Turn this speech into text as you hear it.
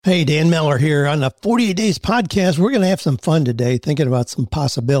Hey, Dan Miller here on the 48 Days podcast. We're going to have some fun today, thinking about some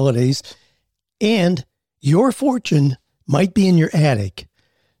possibilities. And your fortune might be in your attic.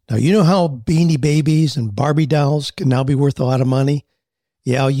 Now, you know how Beanie Babies and Barbie dolls can now be worth a lot of money?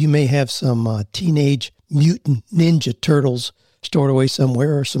 Yeah, you may have some Teenage Mutant Ninja Turtles stored away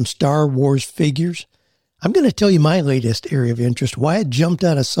somewhere, or some Star Wars figures. I'm going to tell you my latest area of interest, why it jumped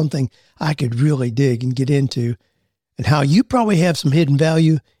out of something I could really dig and get into, and how you probably have some hidden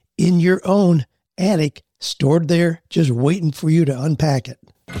value in your own attic stored there, just waiting for you to unpack it.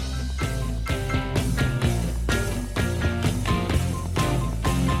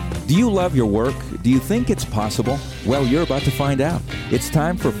 Do you love your work? Do you think it's possible? Well, you're about to find out. It's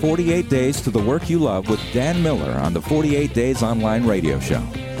time for 48 Days to the Work You Love with Dan Miller on the 48 Days Online Radio Show.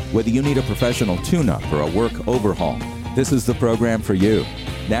 Whether you need a professional tune-up or a work overhaul, this is the program for you.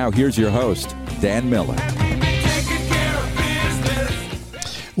 Now, here's your host, Dan Miller.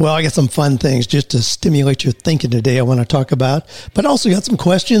 Well, I got some fun things just to stimulate your thinking today I want to talk about, but also got some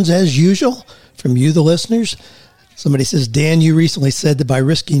questions, as usual, from you, the listeners. Somebody says, Dan, you recently said that by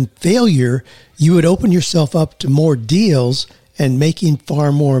risking failure, you would open yourself up to more deals and making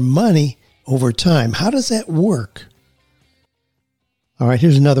far more money over time. How does that work? All right,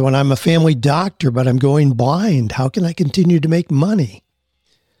 here's another one. I'm a family doctor, but I'm going blind. How can I continue to make money?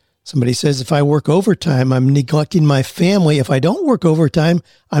 Somebody says, if I work overtime, I'm neglecting my family. If I don't work overtime,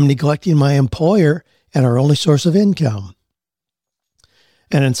 I'm neglecting my employer and our only source of income.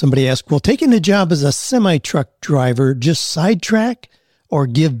 And then somebody asked, will taking a job as a semi-truck driver just sidetrack or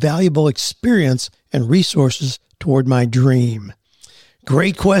give valuable experience and resources toward my dream?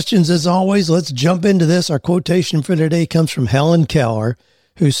 Great questions as always. Let's jump into this. Our quotation for today comes from Helen Keller,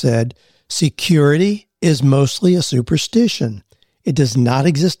 who said, security is mostly a superstition. It does not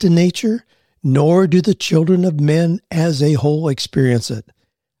exist in nature, nor do the children of men as a whole experience it.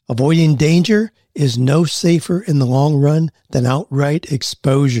 Avoiding danger is no safer in the long run than outright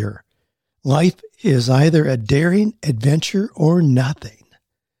exposure. Life is either a daring adventure or nothing.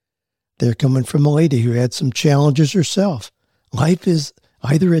 They're coming from a lady who had some challenges herself. Life is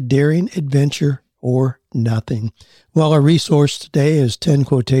either a daring adventure or nothing. Well, our resource today is 10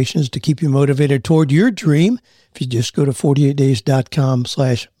 quotations to keep you motivated toward your dream. If you just go to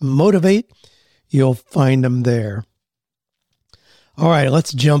 48days.com/motivate, you'll find them there. All right,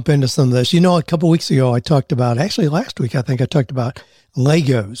 let's jump into some of this. You know, a couple weeks ago, I talked about, actually last week, I think I talked about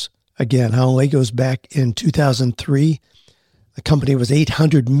Legos. Again, how Legos back in 2003, the company was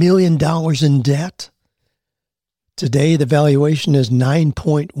 $800 million in debt. Today, the valuation is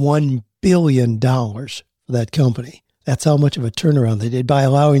 $9.1 billion for that company. That's how much of a turnaround they did by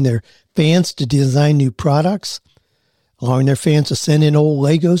allowing their fans to design new products, allowing their fans to send in old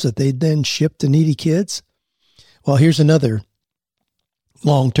Legos that they'd then ship to needy kids. Well, here's another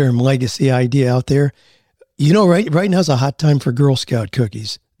long-term legacy idea out there. You know, right now is a hot time for Girl Scout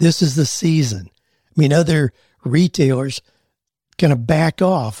cookies. This is the season. I mean, other retailers kind of back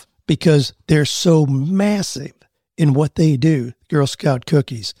off because they're so massive in what they do, Girl Scout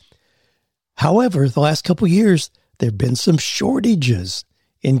cookies. However, the last couple of years, there have been some shortages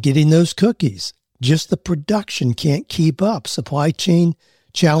in getting those cookies. Just the production can't keep up. Supply chain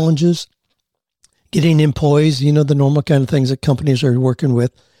challenges, getting employees, you know, the normal kind of things that companies are working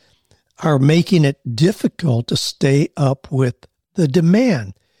with, are making it difficult to stay up with the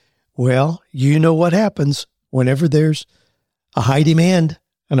demand. Well, you know what happens whenever there's a high demand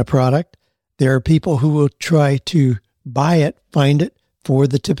on a product. There are people who will try to buy it, find it for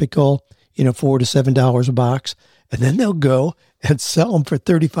the typical, $4 to $7 a box, and then they'll go and sell them for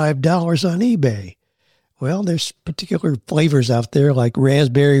 $35 on eBay. Well, there's particular flavors out there like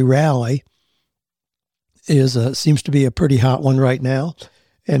Raspberry Rally seems to be a pretty hot one right now.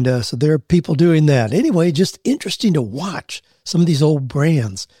 And so there are people doing that. Anyway, just interesting to watch some of these old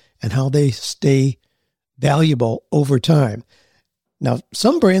brands and how they stay valuable over time. Now,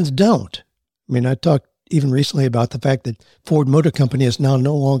 some brands don't. I mean, I talked even recently about the fact that Ford Motor Company is now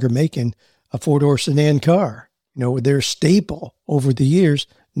no longer making a four-door sedan car. Their staple over the years,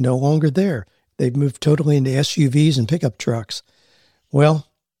 no longer there. They've moved totally into SUVs and pickup trucks.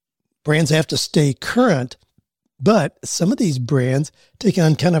 Well, brands have to stay current, but some of these brands take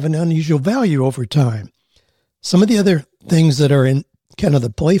on kind of an unusual value over time. Some of the other things that are in kind of the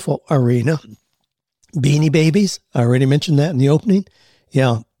playful arena, Beanie Babies, I already mentioned that in the opening.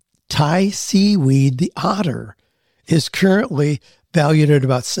 Yeah, Thai seaweed, the otter, is currently valued at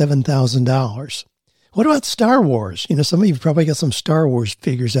about $7,000. What about Star Wars? Some of you probably got some Star Wars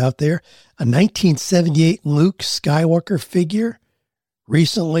figures out there. A 1978 Luke Skywalker figure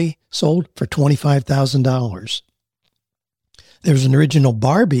recently sold for $25,000. There's an original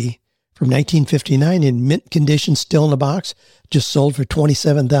Barbie from 1959 in mint condition, still in the box, just sold for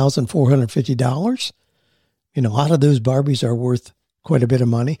 $27,450. A lot of those Barbies are worth quite a bit of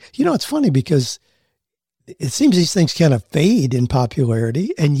money. It's funny because it seems these things kind of fade in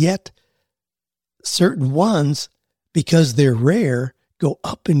popularity, and yet certain ones, because they're rare, go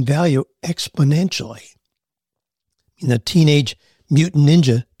up in value exponentially. The Teenage Mutant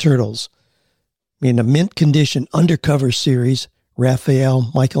Ninja Turtles, a mint condition undercover series,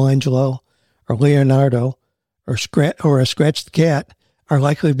 Raphael, Michelangelo, or Leonardo, or a Scratch the Cat are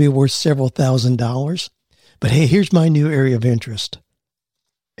likely to be worth several $1,000s. But hey, here's my new area of interest.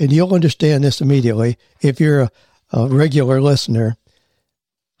 And you'll understand this immediately if you're a regular listener.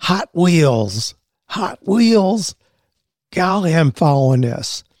 Hot Wheels. Hot Wheels. Golly, I'm following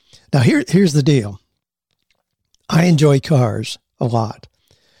this. Now, here's the deal. I enjoy cars a lot.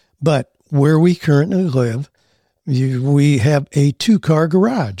 But where we currently live, we have a 2-car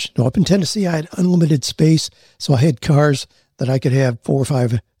garage. Now, up in Tennessee, I had unlimited space, so I had cars that I could have 4 or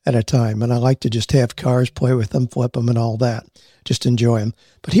 5 at a time. And I like to just have cars, play with them, flip them, and all that. Just enjoy them.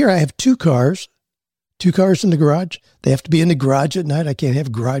 But here I have 2 cars in the garage. They have to be in the garage at night. I can't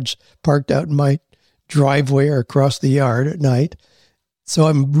have garage parked out in my driveway or across the yard at night. So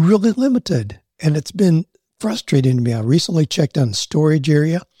I'm really limited. And it's been frustrating to me. I recently checked on the storage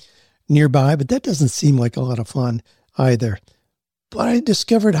area nearby, but that doesn't seem like a lot of fun either. But I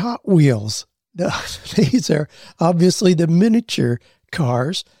discovered Hot Wheels. These are obviously the miniature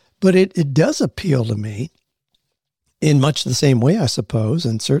cars, but it does appeal to me in much the same way, I suppose,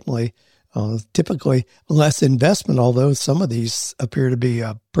 and certainly typically less investment, although some of these appear to be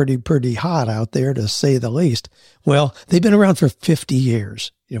pretty hot out there, to say the least. Well, they've been around for 50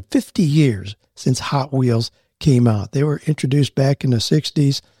 years, 50 years since Hot Wheels came out. They were introduced back in the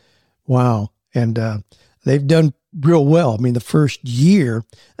 60s. Wow. And they've done real well. The first year,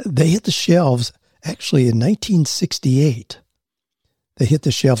 they hit the shelves actually in 1968. They hit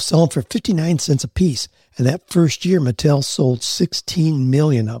the shelves selling for 59 cents a piece. And that first year, Mattel sold 16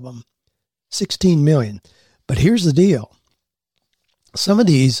 million of them. 16 million. But here's the deal. Some of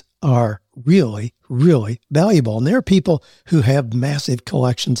these are really, really valuable. And there are people who have massive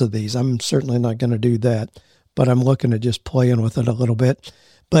collections of these. I'm certainly not going to do that, but I'm looking at just playing with it a little bit.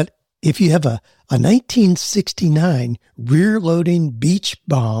 But if you have a 1969 rear-loading Beach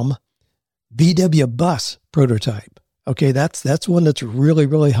Bomb VW bus prototype, okay, that's one that's really,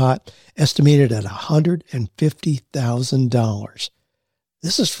 really hot, estimated at $150,000.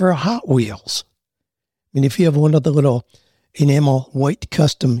 This is for Hot Wheels. If you have one of the little enamel white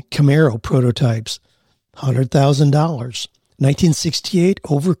custom Camaro prototypes, $100,000. 1968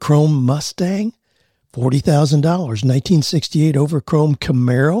 Overchrome Mustang, $40,000. 1968 Overchrome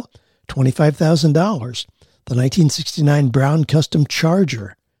Camaro, $25,000. The 1969 Brown Custom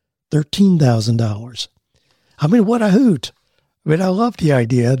Charger, $13,000. What a hoot. I love the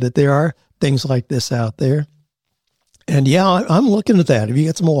idea that there are things like this out there. And yeah, I'm looking at that. If you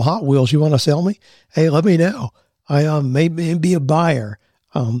get some old Hot Wheels you want to sell me, hey, let me know. I may be a buyer.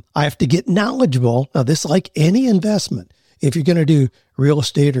 I have to get knowledgeable. Now, this is like any investment. If you're going to do real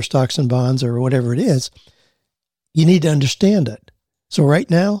estate or stocks and bonds or whatever it is, you need to understand it. So right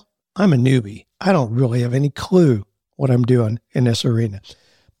now, I'm a newbie. I don't really have any clue what I'm doing in this arena.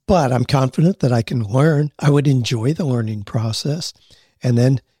 But I'm confident that I can learn. I would enjoy the learning process. And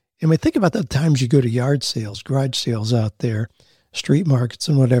then, think about the times you go to yard sales, garage sales out there, street markets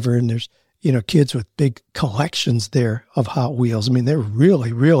and whatever, and there's, kids with big collections there of Hot Wheels. They're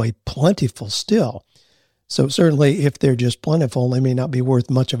really, really plentiful still. So certainly if they're just plentiful, they may not be worth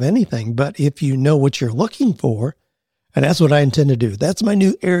much of anything. But if you know what you're looking for, and that's what I intend to do. That's my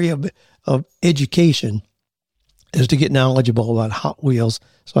new area of education, is to get knowledgeable about Hot Wheels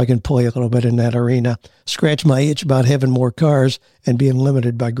so I can play a little bit in that arena, scratch my itch about having more cars and being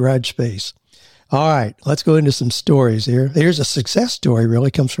limited by garage space. All right, let's go into some stories here. Here's a success story, really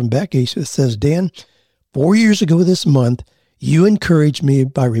comes from Becky. It says, Dan, 4 years ago this month, you encouraged me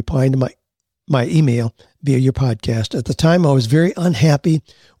by replying to my email via your podcast. At the time, I was very unhappy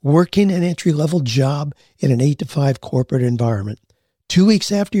working an entry-level job in an 8-to-5 corporate environment. 2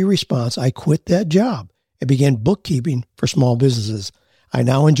 weeks after your response, I quit that job and began bookkeeping for small businesses. I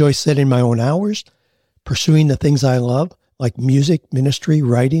now enjoy setting my own hours, pursuing the things I love, like music, ministry,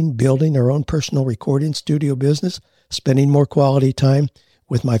 writing, building our own personal recording studio business, spending more quality time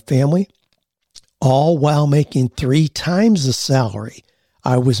with my family, all while making 3 times the salary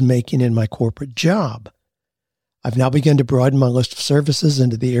I was making in my corporate job. I've now begun to broaden my list of services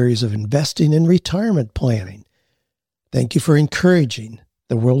into the areas of investing and retirement planning. Thank you for encouraging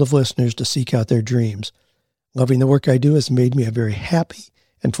the world of listeners to seek out their dreams. Loving the work I do has made me a very happy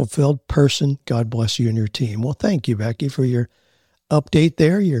and fulfilled person. God bless you and your team. Well, thank you, Becky, for your update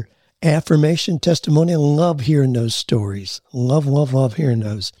there, your affirmation, testimony. I love hearing those stories. Love hearing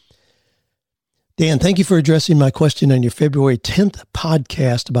those. Dan, thank you for addressing my question on your February 10th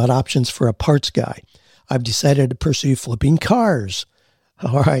podcast about options for a parts guy. I've decided to pursue flipping cars.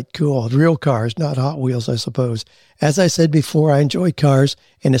 All right, cool. Real cars, not Hot Wheels, I suppose. As I said before, I enjoy cars,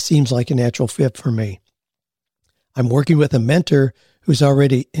 and it seems like a natural fit for me. I'm working with a mentor who's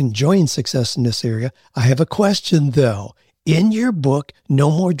already enjoying success in this area. I have a question, though. In your book, No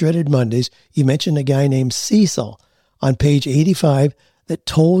More Dreaded Mondays, you mentioned a guy named Cecil on page 85 that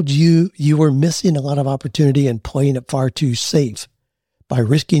told you you were missing a lot of opportunity and playing it far too safe. By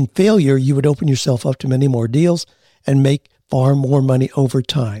risking failure, you would open yourself up to many more deals and make far more money over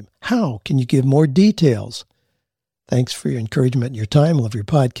time. How? Can you give more details? Thanks for your encouragement and your time. Love your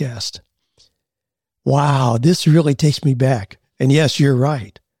podcast. Wow, this really takes me back. And yes, you're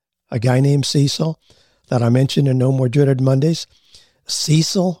right. A guy named Cecil that I mentioned in No More Dreaded Mondays.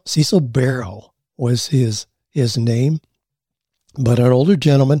 Cecil Barrow was his name, but an older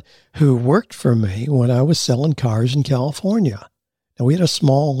gentleman who worked for me when I was selling cars in California. Now, we had a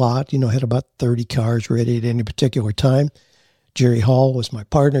small lot, had about 30 cars ready at any particular time. Jerry Hall was my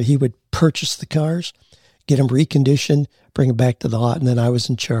partner. He would purchase the cars, get them reconditioned, bring them back to the lot, and then I was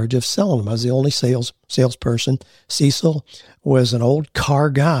in charge of selling them. I was the only salesperson. Cecil was an old car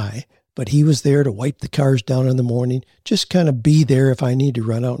guy, but he was there to wipe the cars down in the morning, just kind of be there if I need to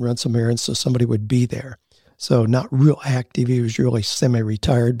run out and run some errands, so somebody would be there. So not real active. He was really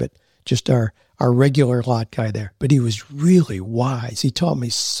semi-retired, but just our regular lot guy there. But he was really wise. He taught me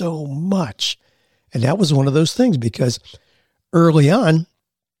so much. And that was one of those things because early on,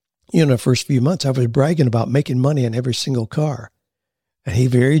 the first few months, I was bragging about making money on every single car. And he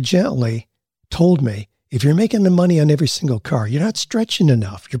very gently told me, if you're making the money on every single car, you're not stretching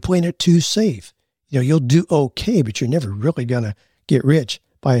enough. You're playing it too safe. You'll do okay, but you're never really going to get rich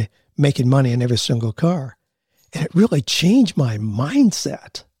by making money on every single car. And it really changed my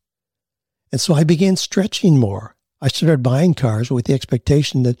mindset. And so I began stretching more. I started buying cars with the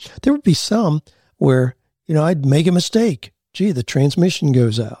expectation that there would be some where, I'd make a mistake. Gee, the transmission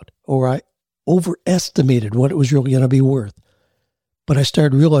goes out. Or I overestimated what it was really going to be worth. But I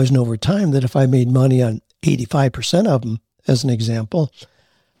started realizing over time that if I made money on 85% of them, as an example,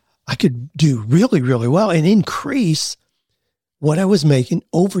 I could do really, really well and increase what I was making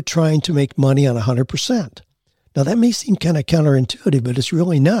over trying to make money on 100%. Now, that may seem kind of counterintuitive, but it's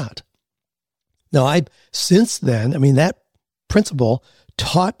really not. Now, since then, that principle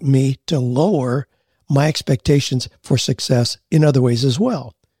taught me to lower my expectations for success in other ways as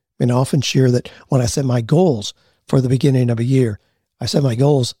well. I often share that when I set my goals for the beginning of a year, I set my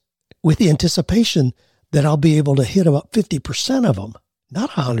goals with the anticipation that I'll be able to hit about 50% of them,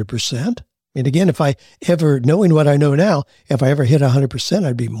 not 100%. Again, if I ever, knowing what I know now, if I ever hit 100%,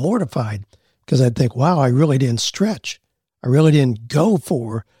 I'd be mortified because I'd think, wow, I really didn't stretch. I really didn't go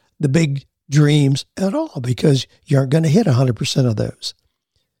for the big dreams at all because you aren't going to hit 100% of those.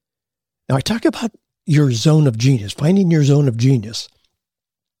 Now, I talk about your zone of genius, finding your zone of genius.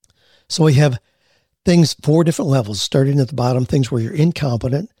 So we have things, 4 different levels, starting at the bottom, things where you're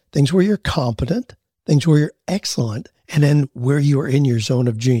incompetent, things where you're competent, things where you're excellent, and then where you are in your zone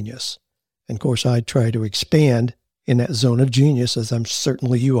of genius. And of course, I try to expand in that zone of genius, as I'm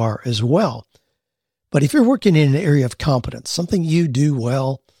certainly you are as well. But if you're working in an area of competence, something you do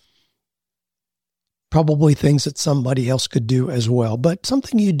well, probably things that somebody else could do as well, but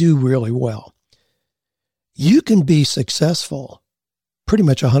something you do really well, you can be successful pretty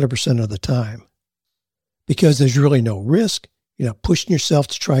much 100% of the time because there's really no risk, pushing yourself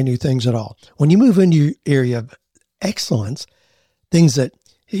to try new things at all. When you move into your area of excellence, things that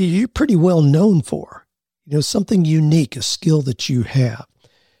you're pretty well known for, something unique, a skill that you have.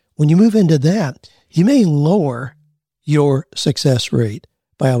 When you move into that, you may lower your success rate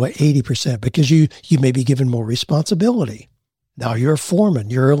by about 80% because you may be given more responsibility. Now you're a foreman,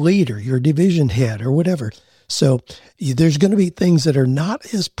 you're a leader, you're a division head or whatever. So there's going to be things that are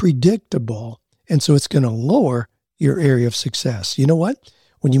not as predictable. And so it's going to lower your area of success. You know what?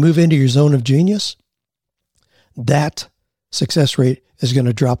 When you move into your zone of genius, that success rate is going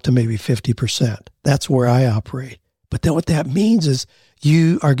to drop to maybe 50%. That's where I operate. But then what that means is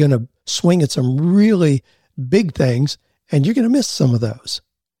you are going to swing at some really big things and you're going to miss some of those.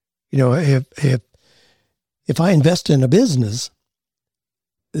 If I invest in a business,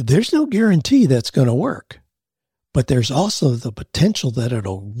 there's no guarantee that's going to work. But there's also the potential that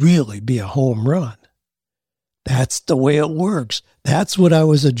it'll really be a home run. That's the way it works. That's what I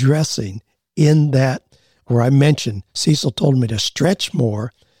was addressing in that where I mentioned Cecil told me to stretch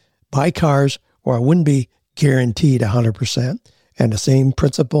more, buy cars, or I wouldn't be guaranteed 100%. And the same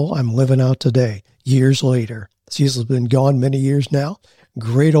principle I'm living out today, years later. Cecil's been gone many years now.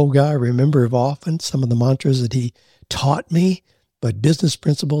 Great old guy. I remember often some of the mantras that he taught me, but business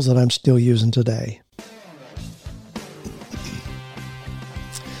principles that I'm still using today.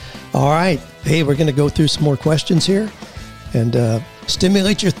 All right. Hey, we're going to go through some more questions here and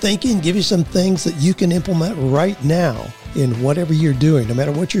stimulate your thinking, give you some things that you can implement right now in whatever you're doing, no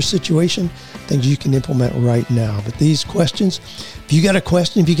matter what your situation, things you can implement right now. But these questions, if you got a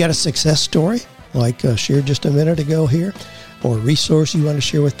question, if you got a success story, like shared just a minute ago here, or a resource you want to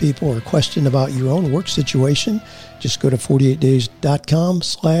share with people, or a question about your own work situation, just go to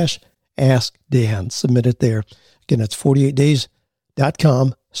 48days.com/askdan. Submit it there. Again, that's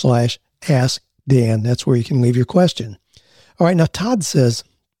 48days.com/askdan. That's where you can leave your question. All right, now Todd says,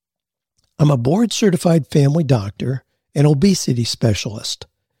 I'm a board-certified family doctor and obesity specialist.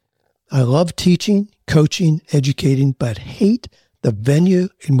 I love teaching, coaching, educating, but hate the venue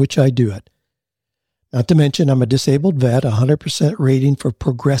in which I do it. Not to mention, I'm a disabled vet, 100% rating for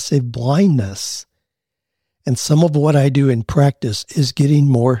progressive blindness. And some of what I do in practice is getting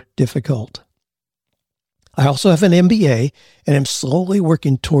more difficult. I also have an MBA and am slowly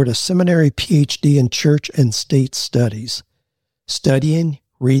working toward a seminary PhD in church and state studies. Studying,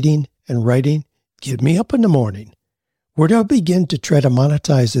 reading, and writing get me up in the morning. Where do I begin to try to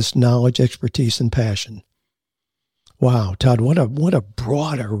monetize this knowledge, expertise, and passion? Wow, Todd, what a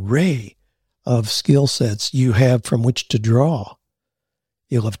broad array of skill sets you have from which to draw.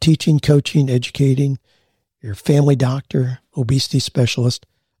 You love teaching, coaching, educating. You're a family doctor, obesity specialist.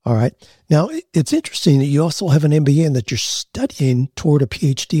 All right. Now, it's interesting that you also have an MBA and that you're studying toward a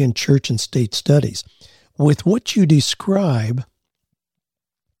PhD in church and state studies. With what you describe,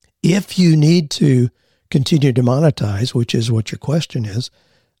 if you need to continue to monetize, which is what your question is,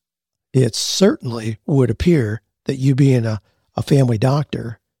 it certainly would appear that you being a family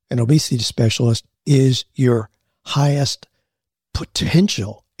doctor, an obesity specialist, is your highest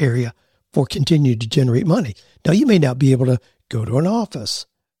potential area for continuing to generate money. Now, you may not be able to go to an office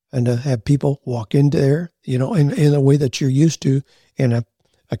and to have people walk in there, in a way that you're used to in a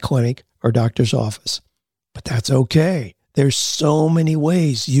clinic or doctor's office. But that's okay. There's so many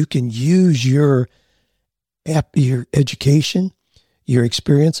ways you can use your education, your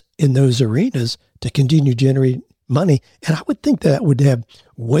experience in those arenas to continue generating money. And I would think that would have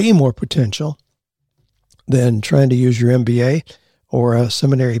way more potential than trying to use your MBA or a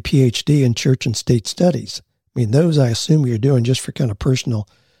seminary PhD in church and state studies. I mean, those I assume you're doing just for kind of personal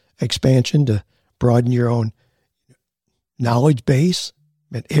expansion to broaden your own knowledge base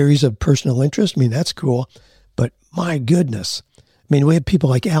and areas of personal interest. I mean, that's cool. But my goodness, I mean, we have people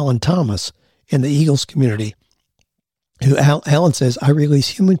like Alan Thomas in the Eagles community who Alan says, I release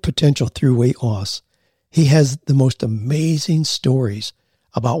human potential through weight loss. He has the most amazing stories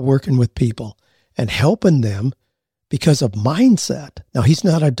about working with people and helping them because of mindset. Now, he's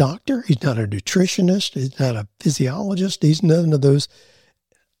not a doctor. He's not a nutritionist. He's not a physiologist. He's none of those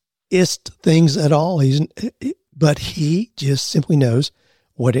things at all. But he just simply knows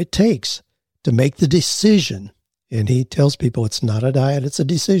what it takes to make the decision. And he tells people it's not a diet, it's a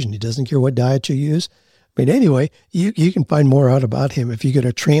decision. He doesn't care what diet you use. But anyway, you can find more out about him if you go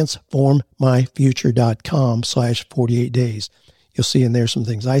to transformmyfuture.com/48 days. You'll see in there some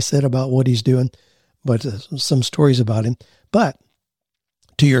things I said about what he's doing, but some stories about him. But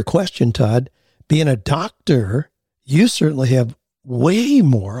to your question, Todd, being a doctor, you certainly have way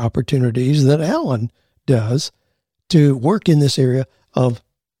more opportunities than Alan does to work in this area of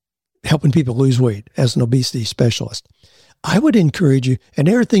helping people lose weight as an obesity specialist. I would encourage you, and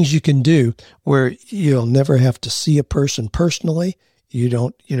there are things you can do where you'll never have to see a person personally. You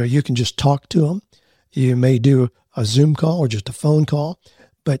can just talk to them. You may do a Zoom call or just a phone call,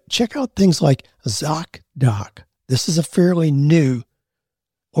 but check out things like ZocDoc. This is a fairly new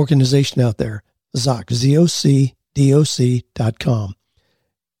organization out there, ZocDoc.com.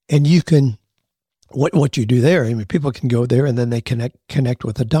 And you can, what you do there, I mean, people can go there and then they connect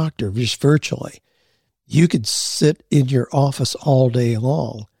with a doctor just virtually. You could sit in your office all day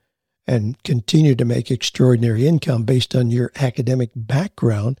long and continue to make extraordinary income based on your academic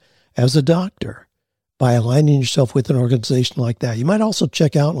background as a doctor by aligning yourself with an organization like that. You might also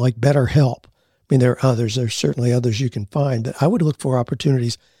check out like BetterHelp. I mean, there are others. There's certainly others you can find, but I would look for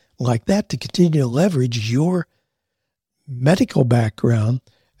opportunities like that to continue to leverage your medical background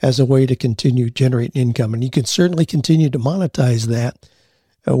as a way to continue generating income. And you can certainly continue to monetize that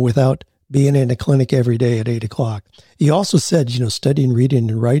without being in a clinic every day at 8 o'clock. He also said, studying, reading,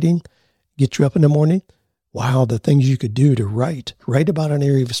 and writing get you up in the morning. wow, the things you could do to write about an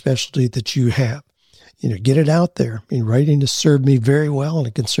area of specialty that you have. Get it out there. I mean, writing has served me very well, and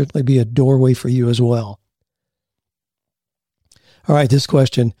it can certainly be a doorway for you as well. All right, this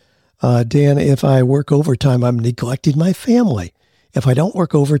question, Dan, if I work overtime, I'm neglecting my family. If I don't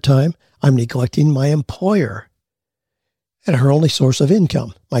work overtime, I'm neglecting my employer and her only source of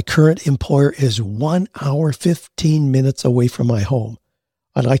income. My current employer is 1 hour, 15 minutes away from my home.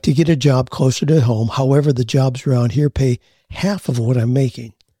 I'd like to get a job closer to home. However, the jobs around here pay half of what I'm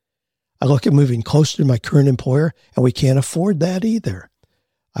making. I look at moving closer to my current employer, and we can't afford that either.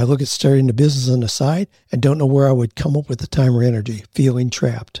 I look at starting a business on the side and don't know where I would come up with the time or energy, feeling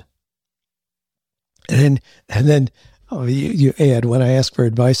trapped. And then you add, when I ask for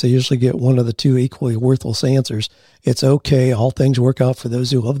advice, I usually get one of the two equally worthless answers. It's okay. All things work out for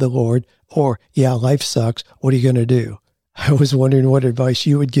those who love the Lord. Or, yeah, life sucks. What are you going to do? I was wondering what advice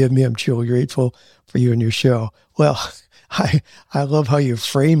you would give me. I'm truly grateful for you and your show. Well, I love how you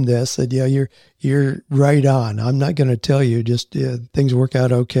framed this. And yeah, you're right on. I'm not going to tell you just things work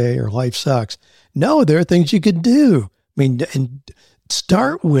out okay or life sucks. No, there are things you could do. I mean, and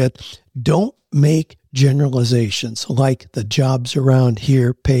start with, don't make generalizations like the jobs around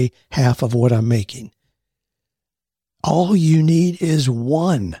here pay half of what I'm making. All you need is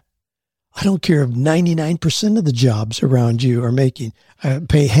one. I don't care if 99% of the jobs around you are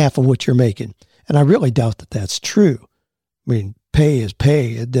pay half of what you're making. And I really doubt that that's true. I mean, pay is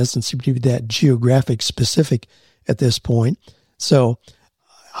pay. It doesn't seem to be that geographic specific at this point. So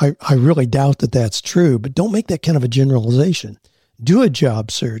I really doubt that that's true, but don't make that kind of a generalization. Do a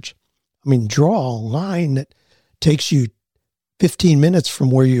job search. I mean, draw a line that takes you 15 minutes from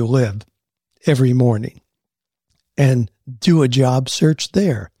where you live every morning and do a job search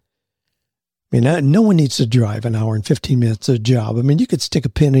there. I mean, no one needs to drive an hour and 15 minutes to a job. I mean, you could stick a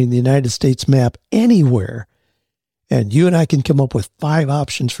pin in the United States map anywhere, and you and I can come up with 5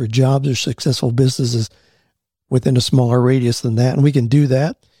 options for jobs or successful businesses within a smaller radius than that. And we can do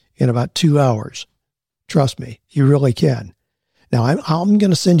that in about 2 hours. Trust me, you really can. Now, I'm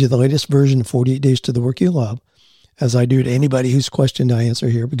going to send you the latest version of 48 Days to the Work You Love, as I do to anybody whose question I answer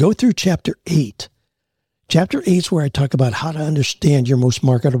here. But go through Chapter 8. Chapter 8 is where I talk about how to understand your most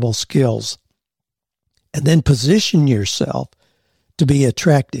marketable skills and then position yourself to be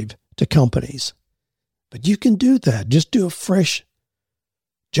attractive to companies. But you can do that. Just do a fresh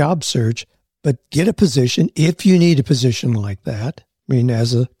job search, but get a position if you need a position like that. I mean,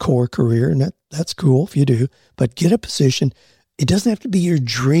 as a core career, and that's cool if you do, but get a position. It doesn't have to be your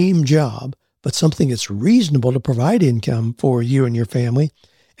dream job, but something that's reasonable to provide income for you and your family.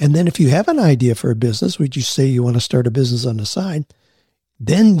 And then if you have an idea for a business, would you say you want to start a business on the side,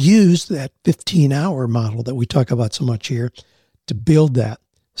 then use that 15-hour model that we talk about so much here to build that.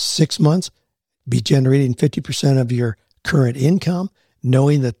 6 months, be generating 50% of your current income,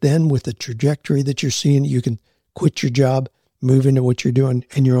 knowing that then with the trajectory that you're seeing, you can quit your job, move into what you're doing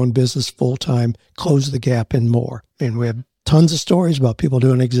in your own business full-time, close the gap and more. And we have tons of stories about people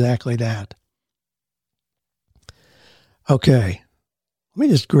doing exactly that. Okay, let me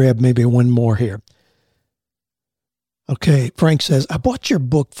just grab maybe one more here. Okay, Frank says, I bought your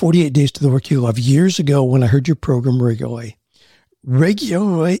book, 48 Days to the Work You Love, years ago when I heard your program regularly.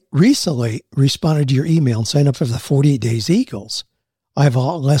 Recently responded to your email and signed up for the 48 Days Eagles. I have a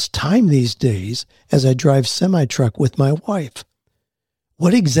lot less time these days as I drive semi-truck with my wife.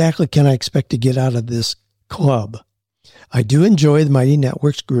 What exactly can I expect to get out of this club? I do enjoy the Mighty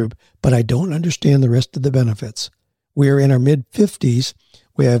Networks group, but I don't understand the rest of the benefits. We are in our mid-50s.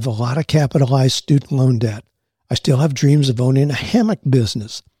 We have a lot of capitalized student loan debt. I still have dreams of owning a hammock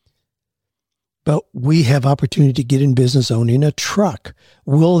business, but we have opportunity to get in business owning a truck.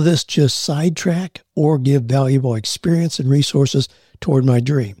 Will this just sidetrack or give valuable experience and resources toward my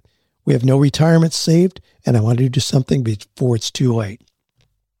dream? We have no retirement saved, and I want to do something before it's too late.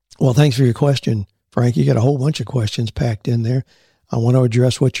 Well, thanks for your question, Frank. You got a whole bunch of questions packed in there. I want to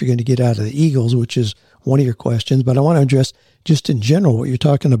address what you're going to get out of the Eagles, which is one of your questions, but I want to address just in general what you're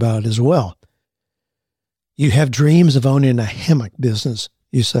talking about as well. You have dreams of owning a hammock business,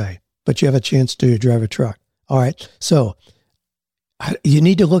 you say, but you have a chance to drive a truck. All right. So you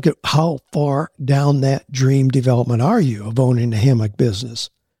need to look at how far down that dream development are you of owning a hammock business.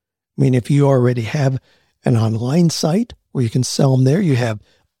 I mean, if you already have an online site where you can sell them there, you have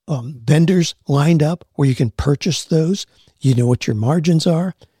vendors lined up where you can purchase those, you know what your margins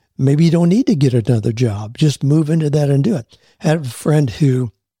are. Maybe you don't need to get another job. Just move into that and do it. I had a friend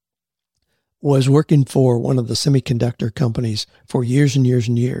who was working for one of the semiconductor companies for years and years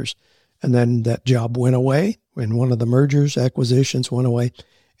and years. And then that job went away when one of the mergers, acquisitions went away.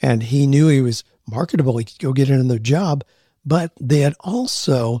 And he knew he was marketable. He could go get another job, but they had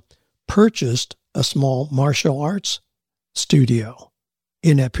also purchased a small martial arts studio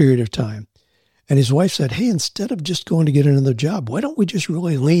in that period of time. And his wife said, hey, instead of just going to get another job, why don't we just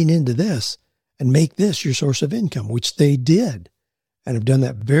really lean into this and make this your source of income, which they did and have done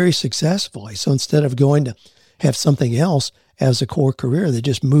that very successfully. So instead of going to have something else as a core career, they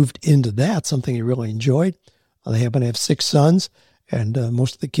just moved into that, something they really enjoyed. They happen to have 6 sons, and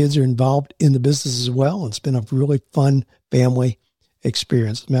most of the kids are involved in the business as well. And it's been a really fun family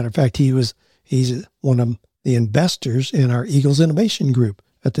experience. As a matter of fact, he's one of the investors in our Eagles Innovation Group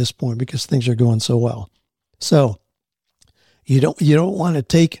at this point because things are going so well. So you don't want to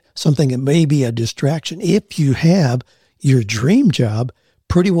take something that may be a distraction if you have your dream job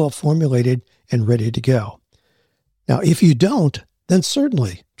pretty well formulated and ready to go. Now, if you don't, then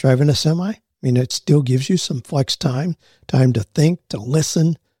certainly driving a semi, it still gives you some flex time to think, to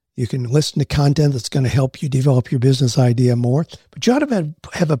listen. You can listen to content that's going to help you develop your business idea more. But you ought to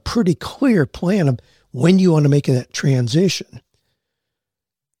have a pretty clear plan of when you want to make that transition,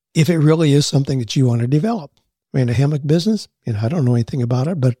 if it really is something that you want to develop. A hammock business, I don't know anything about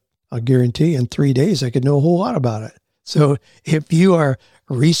it, but I'll guarantee in 3 days I could know a whole lot about it. So if you are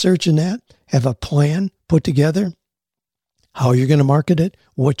researching that, have a plan put together, how you're going to market it,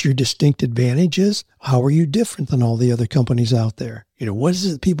 what your distinct advantage is, how are you different than all the other companies out there? What is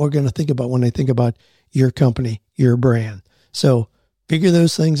it people are going to think about when they think about your company, your brand? So figure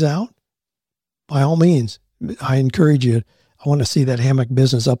those things out. By all means, I encourage you. I want to see that hammock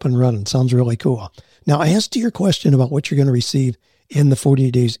business up and running. Sounds really cool. Now, as to your question about what you're going to receive in the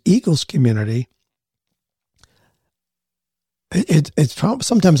 48 Days Eagles community, it's probably,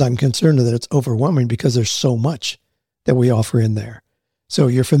 sometimes I'm concerned that it's overwhelming because there's so much that we offer in there. So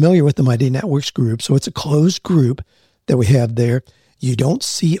you're familiar with the Mighty Networks group. So it's a closed group that we have there. You don't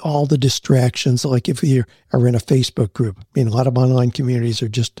see all the distractions like if you are in a Facebook group. A lot of online communities are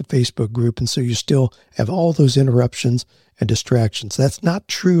just a Facebook group. And so you still have all those interruptions and distractions. That's not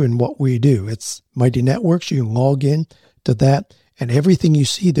true in what we do. It's Mighty Networks. You can log in to that, and everything you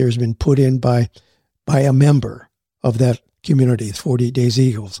see there has been put in by a member of that community, 48 Days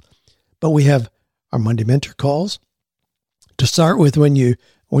Eagles. But we have our Monday Mentor calls. To start with, when you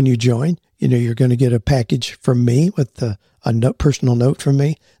join, you're going to get a package from me with a personal note from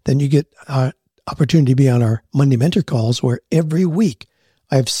me. Then you get an opportunity to be on our Monday Mentor calls, where every week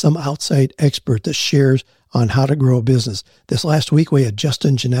I have some outside expert that shares on how to grow a business. This last week we had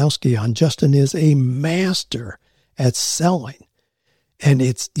Justin Janowski on. Justin is a master at selling, and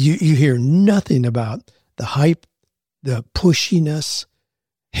you hear nothing about the hype, the pushiness,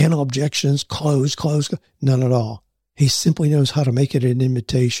 handle objections, close, none at all. He simply knows how to make it an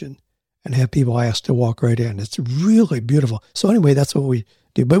invitation and have people ask to walk right in. It's really beautiful. So anyway, that's what we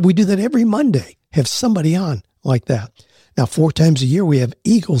do. But we do that every Monday, have somebody on like that. Now, 4 times a year, we have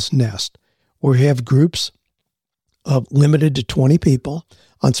Eagles Nest, where we have groups of limited to 20 people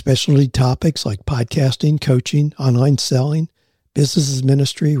on specialty topics like podcasting, coaching, online selling, business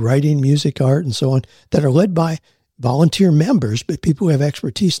ministry, writing, music, art, and so on, that are led by volunteer members, but people who have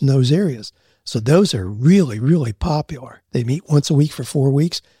expertise in those areas. So those are really, really popular. They meet once a week for 4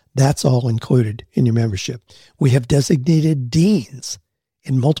 weeks. That's all included in your membership. We have designated deans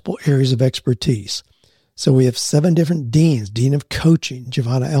in multiple areas of expertise. So we have 7 different deans. Dean of Coaching,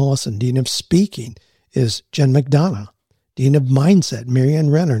 Giovanna Ellison. Dean of Speaking is Jen McDonough. Dean of Mindset,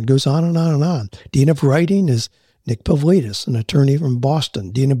 Marianne Renner, and goes on and on and on. Dean of Writing is Nick Pavlidis, an attorney from Boston.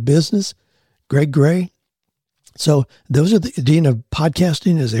 Dean of Business, Greg Gray. So those are the Dean of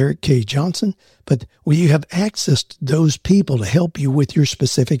Podcasting is Eric K. Johnson. But you have access to those people to help you with your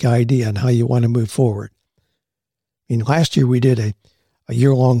specific idea and how you want to move forward. Last year we did a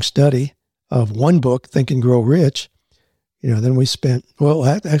year-long study of one book, Think and Grow Rich. Then we spent,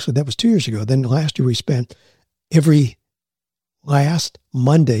 actually that was 2 years ago. Then last year we spent every last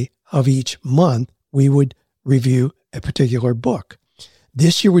Monday of each month, we would review a particular book.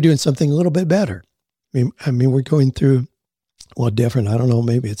 This year we're doing something a little bit better. We're going through, different. I don't know,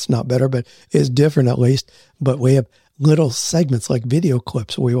 maybe it's not better, but it's different at least. But we have little segments like video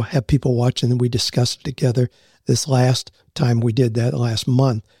clips. We will have people watching and we discuss it together. This last time we did that, last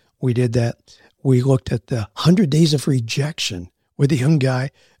month, we did that. We looked at the 100 Days of Rejection, where the young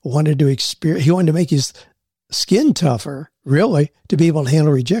guy wanted to make his skin tougher, really, to be able to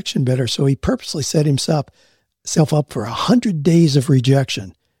handle rejection better. So he purposely set himself up for 100 days of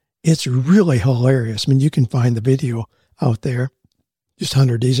rejection. It's really hilarious. You can find the video out there, just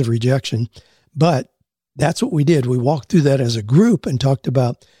 100 Days of Rejection. But that's what we did. We walked through that as a group and talked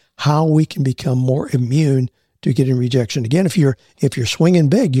about how we can become more immune to getting rejection. Again, if you're swinging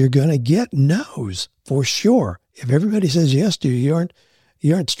big, you're going to get no's for sure. If everybody says yes to you,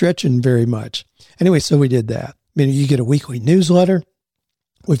 you aren't stretching very much. Anyway, so we did that. You get a weekly newsletter.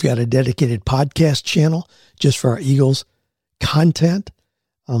 We've got a dedicated podcast channel just for our Eagles content.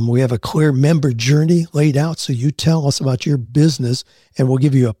 We have a clear member journey laid out. So you tell us about your business and we'll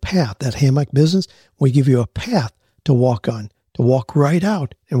give you a path. That hammock business, we give you a path to walk on, to walk right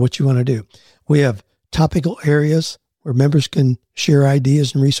out in what you want to do. We have topical areas where members can share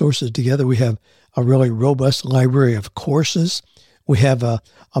ideas and resources together. We have a really robust library of courses. We have a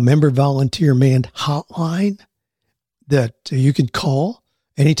member volunteer manned hotline that you can call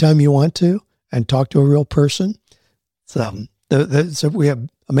anytime you want to and talk to a real person. So we have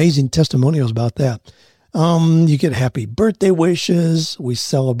amazing testimonials about that. You get happy birthday wishes. We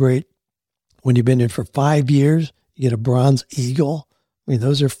celebrate when you've been in for 5 years. You get a bronze eagle.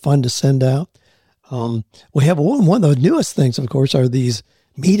 Those are fun to send out. We have one of the newest things, of course, are these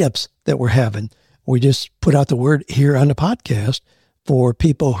meetups that we're having. We just put out the word here on the podcast for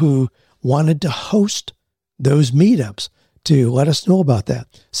people who wanted to host those meetups to let us know about that.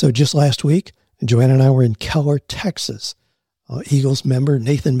 So just last week, Joanna and I were in Keller, Texas. Eagles member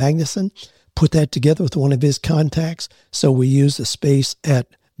Nathan Magnuson put that together with one of his contacts. So we used the space at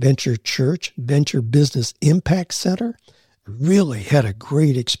Venture Church, Venture Business Impact Center. Really had a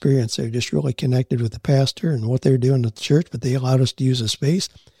great experience there, just really connected with the pastor and what they were doing at the church, but they allowed us to use the space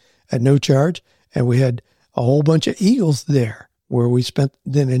at no charge. And we had a whole bunch of Eagles there where we spent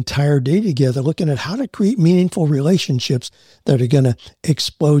an entire day together looking at how to create meaningful relationships that are going to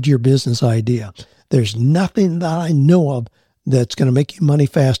explode your business idea. There's nothing that I know of that's going to make you money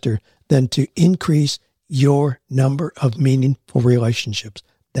faster than to increase your number of meaningful relationships.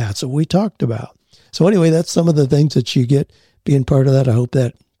 That's what we talked about. So anyway, that's some of the things that you get being part of that. I hope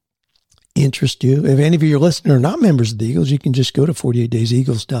that interests you. If any of you are listening or not members of the Eagles, you can just go to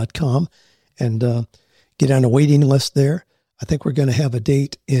 48dayseagles.com and get on a waiting list there. I think we're going to have a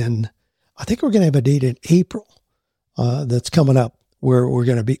date in April that's coming up, where we're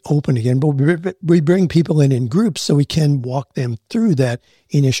going to be open again, but we bring people in groups so we can walk them through that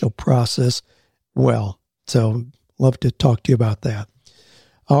initial process well. So love to talk to you about that.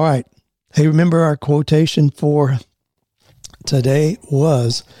 All right. Hey, remember our quotation for today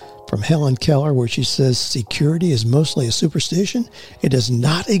was from Helen Keller, where she says, security is mostly a superstition. It does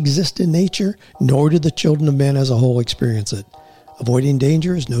not exist in nature, nor do the children of men as a whole experience it. Avoiding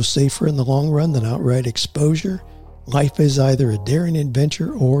danger is no safer in the long run than outright exposure. Life is either a daring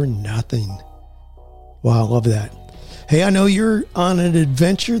adventure or nothing. Wow, I love that. Hey, I know you're on an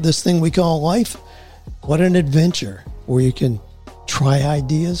adventure, this thing we call life. What an adventure where you can try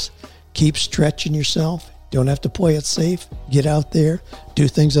ideas, keep stretching yourself. Don't have to play it safe. Get out there, do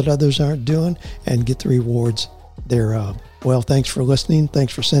things that others aren't doing, and get the rewards thereof. Well, thanks for listening.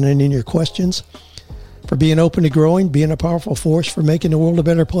 Thanks for sending in your questions, for being open to growing, being a powerful force for making the world a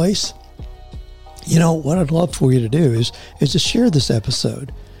better place. What I'd love for you to do is to share this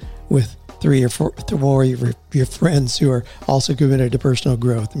episode with 3 or 4 of your friends who are also committed to personal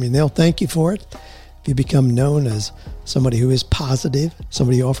growth. They'll thank you for it. If you become known as somebody who is positive,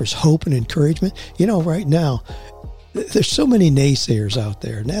 somebody who offers hope and encouragement, right now, there's so many naysayers out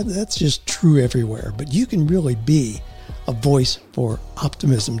there. And that's just true everywhere. But you can really be a voice for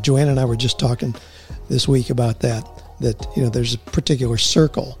optimism. Joanna and I were just talking this week about that there's a particular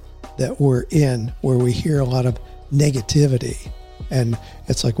circle that we're in where we hear a lot of negativity. And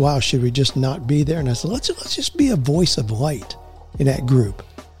it's like, wow, should we just not be there? And I said, let's just be a voice of light in that group.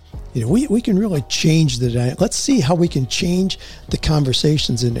 We can really change the dynamic. Let's see how we can change the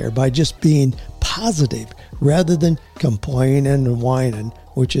conversations in there by just being positive rather than complaining and whining,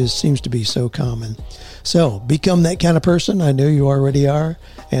 which seems to be so common. So become that kind of person. I know you already are,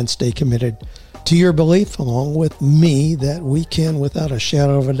 and stay committed to your belief, along with me, that we can, without a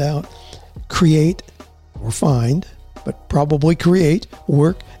shadow of a doubt, create or find, but probably create,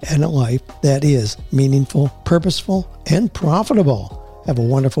 work, and a life that is meaningful, purposeful, and profitable. Have a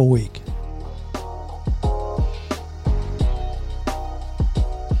wonderful week.